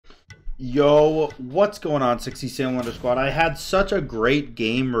Yo, what's going on, 67 Wonder Squad? I had such a great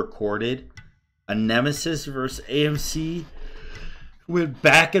game recorded. A Nemesis versus AMC. Went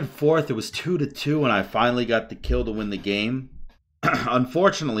back and forth. It was 2-2, and I finally got the kill to win the game.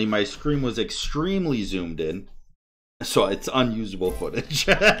 Unfortunately, my screen was extremely zoomed in, so it's unusable footage.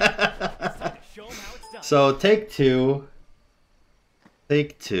 So, take two.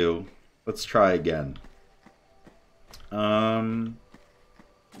 Take two. Let's try again.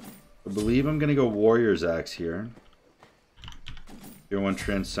 I believe I'm going to go Warrior's Axe here. Tier 1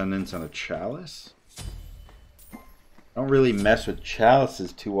 Transcendence on a Chalice. I don't really mess with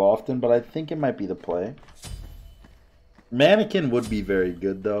Chalices too often, but I think it might be the play. Mannequin would be very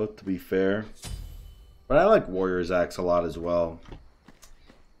good, though, to be fair. But I like Warrior's Axe a lot as well.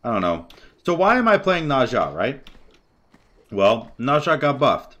 I don't know. So why am I playing ZHA, right? Well, ZHA got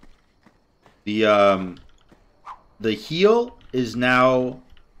buffed. The heal is now,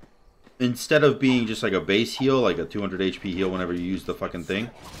 instead of being just like a base heal, like a 200 HP heal whenever you use the fucking thing,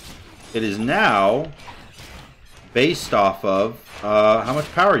 it is now based off of how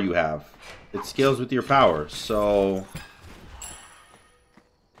much power you have. It scales with your power, so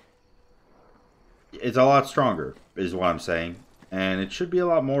it's a lot stronger, is what I'm saying. And it should be a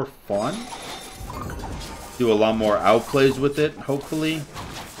lot more fun. Do a lot more outplays with it, hopefully.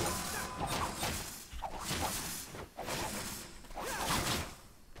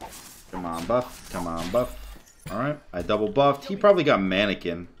 Come on, buff. Come on, buff. Alright, I double buffed. He probably got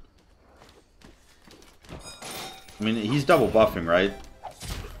Mannequin. I mean, he's double buffing, right?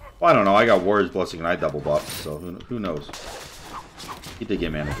 Well, I don't know. I got Warrior's Blessing and I double buffed, so who knows? He did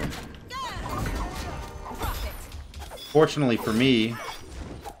get Mannequin. Fortunately for me,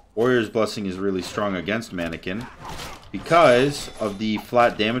 Warrior's Blessing is really strong against Mannequin because of the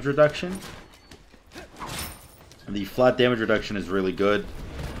flat damage reduction. The flat damage reduction is really good.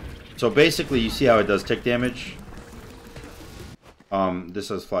 So basically, you see how it does tick damage? This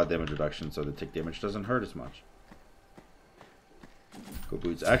has flat damage reduction, so the tick damage doesn't hurt as much. Go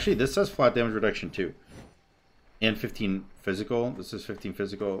boots. Actually, this has flat damage reduction too. And 15 physical. This is 15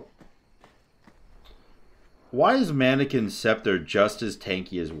 physical. Why is Mannequin Scepter just as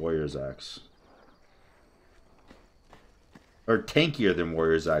tanky as Warrior's Axe? Or tankier than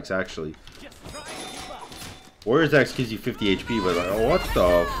Warrior's Axe, actually. Warrior's Axe gives you 50 HP, but like, what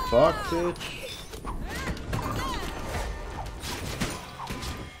the fuck, bitch?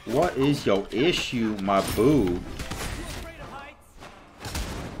 What is your issue, my boo?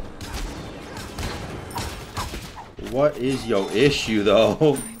 What is your issue,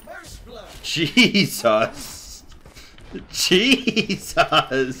 though? Jesus.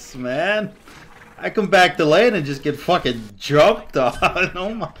 Jesus, man. I come back to lane and just get fucking jumped on.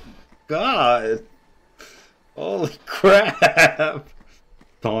 Oh my god. Holy crap.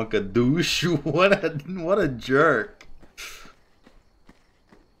 Tonka douche. What a jerk.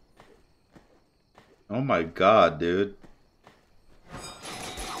 Oh my god, dude.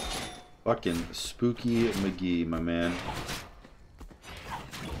 Fucking Spooky McGee, my man.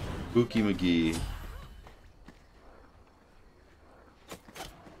 Spooky McGee.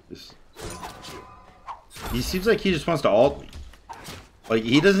 He seems like he just wants to ult me. Like,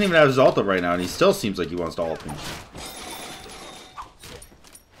 he doesn't even have his ult up right now, and he still seems like he wants to ult me.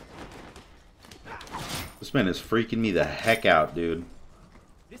 This man is freaking me the heck out, dude.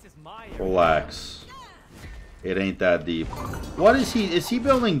 Relax. It ain't that deep. What is he? Is he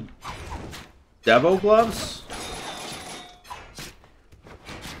building Devo gloves?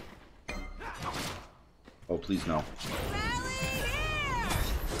 Oh, please no.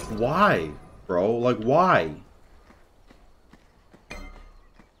 Why, bro? Like, why?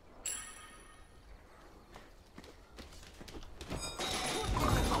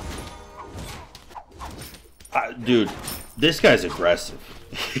 Dude, this guy's aggressive.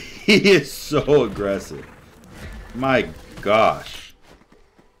 He is so aggressive. My gosh.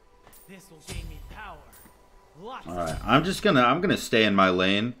 Alright, I'm gonna stay in my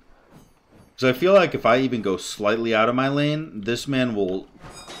lane. Because I feel like if I even go slightly out of my lane, this man will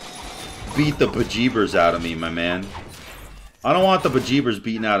beat the bejeebers out of me, my man. I don't want the bejeebers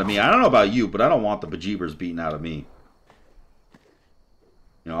beaten out of me. I don't know about you, but I don't want the bejeebers beaten out of me.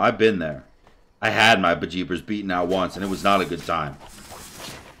 You know, I've been there. I had my bejeebers beaten out once, and it was not a good time.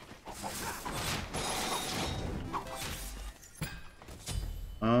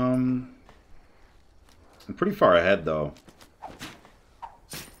 I'm pretty far ahead, though.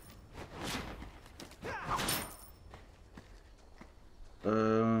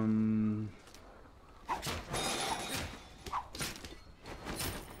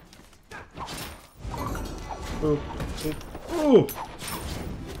 Oh.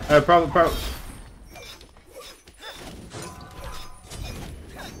 Probably.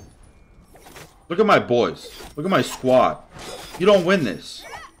 Look at my boys. Look at my squad. You don't win this.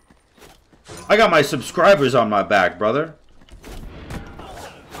 I got my subscribers on my back, brother.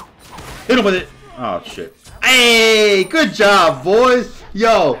 Hit him with it. Oh, shit. Hey, good job, boys.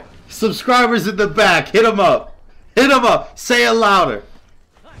 Yo, subscribers in the back. Hit them up. Hit them up. Say it louder.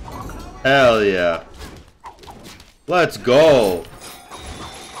 Hell yeah. Let's go.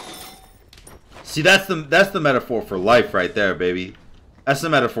 See, that's the metaphor for life right there, baby. That's the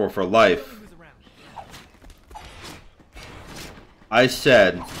metaphor for life. I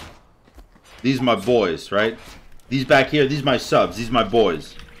said, these my boys, right? These back here, these my subs, these my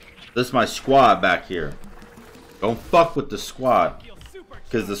boys. This my squad back here. Don't fuck with the squad.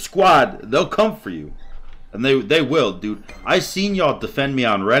 Because the squad, they'll come for you. And they will, dude. I seen y'all defend me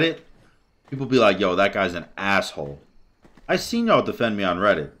on Reddit. People be like, yo, that guy's an asshole. I seen y'all defend me on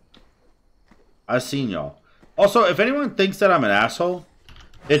Reddit. I seen y'all. Also, if anyone thinks that I'm an asshole,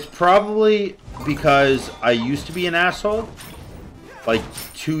 it's probably because I used to be an asshole. Like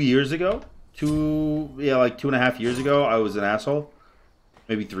 2 years ago. Like 2.5 years ago, I was an asshole.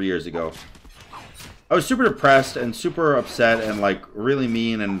 Maybe 3 years ago. I was super depressed and super upset and like really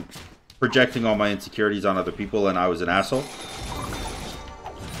mean and projecting all my insecurities on other people, and I was an asshole.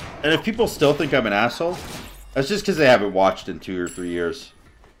 And if people still think I'm an asshole, that's just because they haven't watched in 2 or 3 years.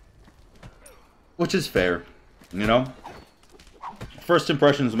 Which is fair, you know? First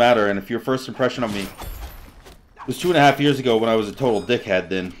impressions matter, and if your first impression of me was 2.5 years ago when I was a total dickhead,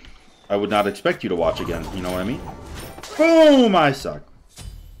 then I would not expect you to watch again, you know what I mean? Boom! I suck.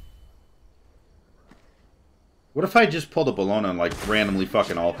 What if I just pulled a Bologna and like randomly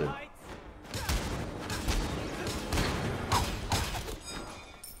fucking ulted?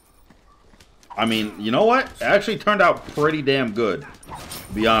 I mean, you know what? It actually turned out pretty damn good,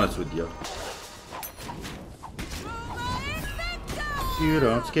 to be honest with you. You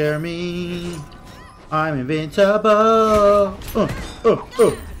don't scare me. I'm invincible.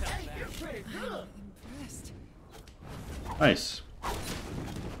 Nice.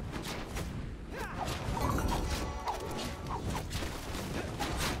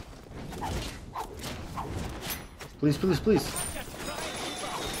 Please, please, please.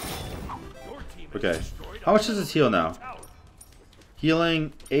 Okay. How much does this heal now?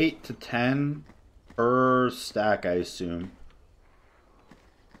 Healing 8 to 10 per stack, I assume.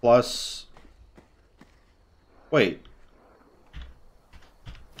 Plus... Wait.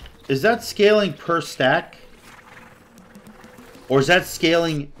 Is that scaling per stack? Or is that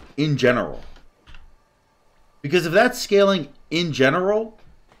scaling in general? Because if that's scaling in general,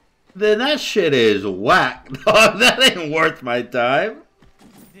 then that shit is whack. That ain't worth my time.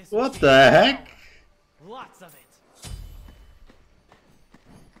 What the heck? Lots of it.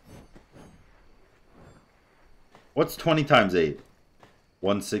 What's 20 times 8?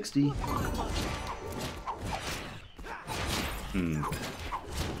 160?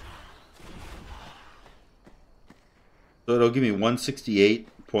 So it'll give me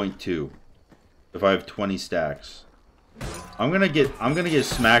 168.2 if I have 20 stacks. I'm gonna get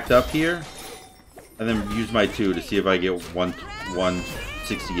smacked up here and then use my 2 to see if I get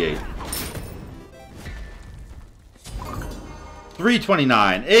 168.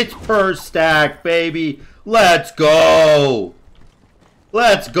 329. It's per stack, baby. Let's go.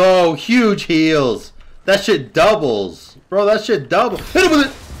 Let's go. Huge heals. That shit doubles. Bro, that shit doubles. Hit him with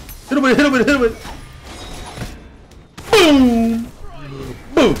it. Hit him with it. Hit him with it. Hit him with it. Boom.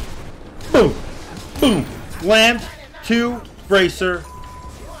 Boom. Boom. Boom. Land. 2. Bracer.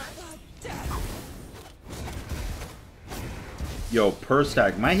 Yo, per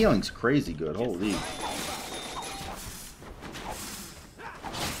stack. My healing's crazy good. Holy.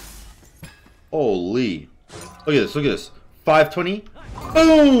 Holy. Look at this. Look at this. 520.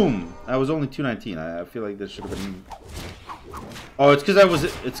 Boom. That was only 219. I feel like this should have been... Oh, it's because I was...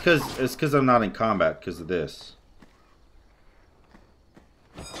 It's because I'm not in combat because of this.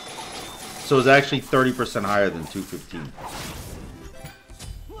 So it's actually 30% higher than 215.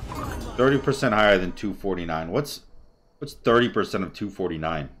 30% higher than 249. What's 30% of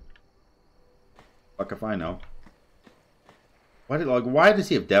 249? Fuck if I know. Why does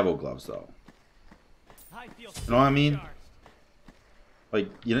he have devil gloves though? You know what I mean? Like,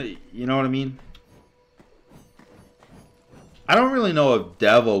 you know what I mean? I don't really know if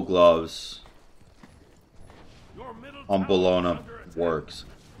devil gloves on Bologna works.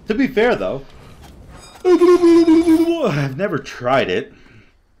 To be fair though, I've never tried it,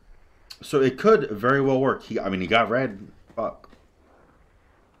 so it could very well work. I mean, he got red. Fuck.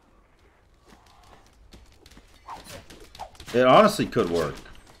 It honestly could work.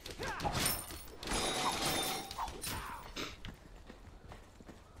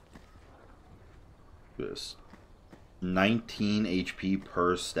 this. 19 HP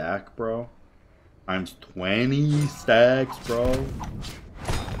per stack, bro. Times 20 stacks, bro.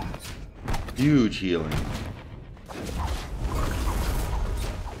 Huge healing.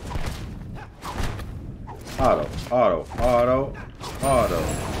 Auto, auto, auto, auto.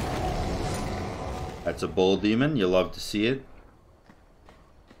 That's a bull demon. You love to see it.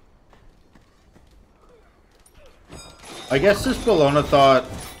 I guess this Bologna thought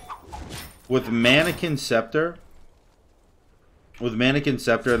with Mannequin Scepter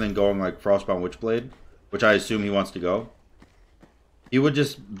and then going like Frostbound Witchblade, which I assume he wants to go, he would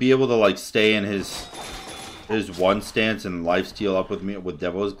just be able to like stay in his one stance and lifesteal up with me with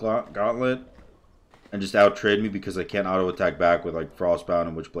Devil's Gauntlet and just out trade me because I can't auto attack back with like Frostbound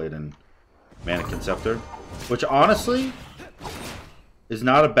and Witchblade and Mannequin Scepter, which honestly is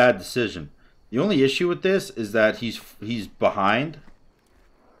not a bad decision. The only issue with this is that he's behind,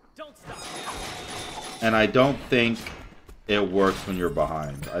 and I don't think it works when you're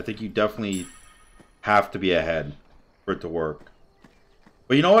behind. I think you definitely have to be ahead for it to work.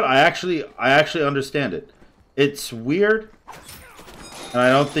 But you know what? I actually understand it. It's weird, and I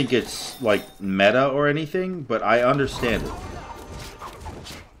don't think it's like meta or anything, but I understand it.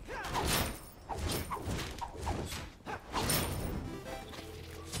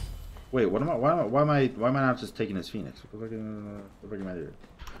 Wait, what am I? Why am I not just taking his Phoenix? What am I doing?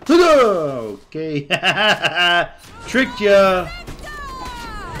 Okay, tricked ya.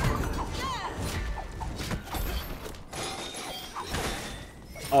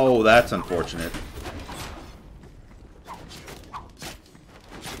 Oh, that's unfortunate.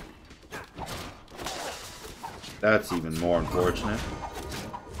 That's even more unfortunate.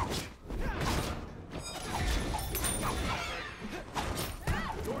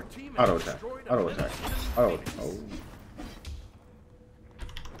 Auto attack. Auto attack. Oh.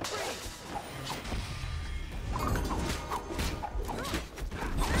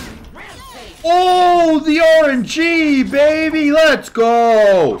 Oh, the RNG, baby! Let's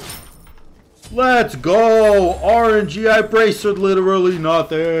go! Let's go! RNG, I braced literally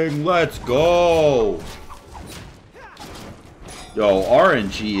nothing. Let's go! Yo,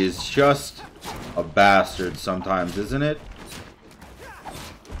 RNG is just a bastard sometimes, isn't it?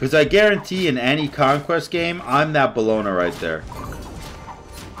 Because I guarantee in any Conquest game, I'm that Bologna right there.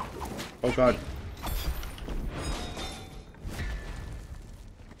 Oh, God.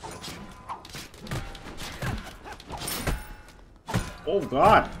 Oh,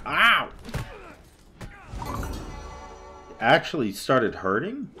 God. Ow! It actually started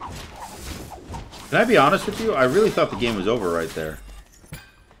hurting? Can I be honest with you? I really thought the game was over right there.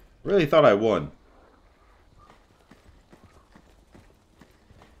 Really thought I won.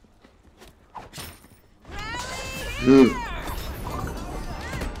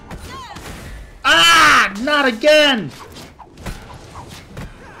 Ah! Not again!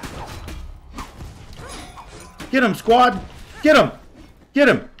 Get him, squad! Get him! Get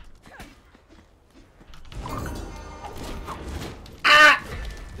him! Ah!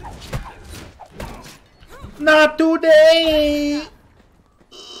 Not today!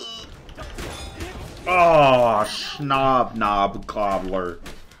 Oh, Schnob-Knob Gobbler.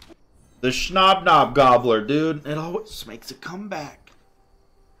 The Schnob-Knob Gobbler, dude. It always makes a comeback.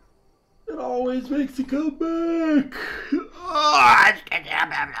 It always makes a comeback.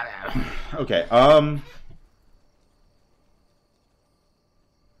 Okay,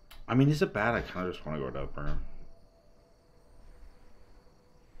 I mean, is it bad? I kind of just want to go Deathbringer.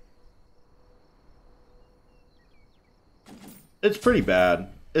 It's pretty bad.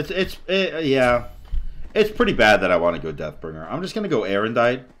 Yeah. It's pretty bad that I want to go Deathbringer. I'm just going to go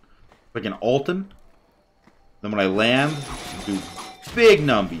Erendite. Like an Alton. Then when I land, do big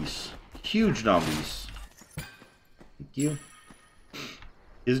numbies. Huge numbies. Thank you.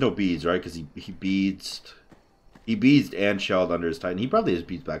 There's no beads, right? Because he beads. He beads and shelled under his Titan. He probably has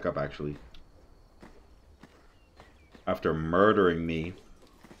beads back up, actually. After murdering me.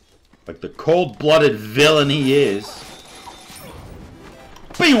 Like the cold-blooded villain he is.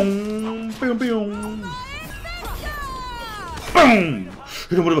 Boom! Boom! Boom! Boom!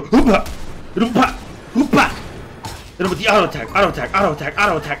 Hit him with a hoopa! Hit him with the auto attack, auto attack, auto attack,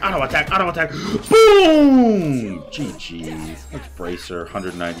 auto attack, auto attack, auto attack. Boom! GG. Let's bracer.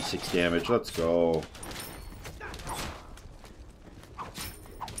 196 damage. Let's go.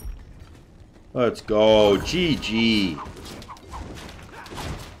 Let's go. GG.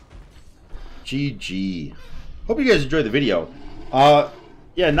 GG. Hope you guys enjoyed the video.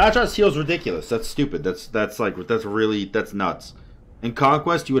 Yeah, Najat's heal's ridiculous. That's stupid. That's nuts. In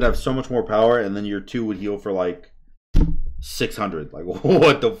Conquest, you would have so much more power, and then your 2 would heal for like 600. Like,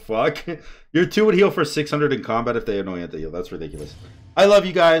 what the fuck? Your 2 would heal for 600 in combat if they had no anti-heal. That's ridiculous. I love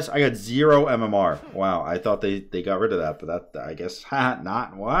you guys. I got 0 MMR. Wow, I thought they got rid of that, but that, I guess,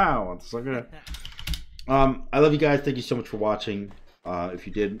 not. Wow, it's so good. I love you guys. Thank you so much for watching. If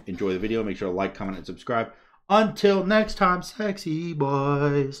you did enjoy the video, make sure to like, comment, and subscribe. Until next time, sexy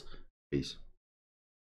boys. Peace.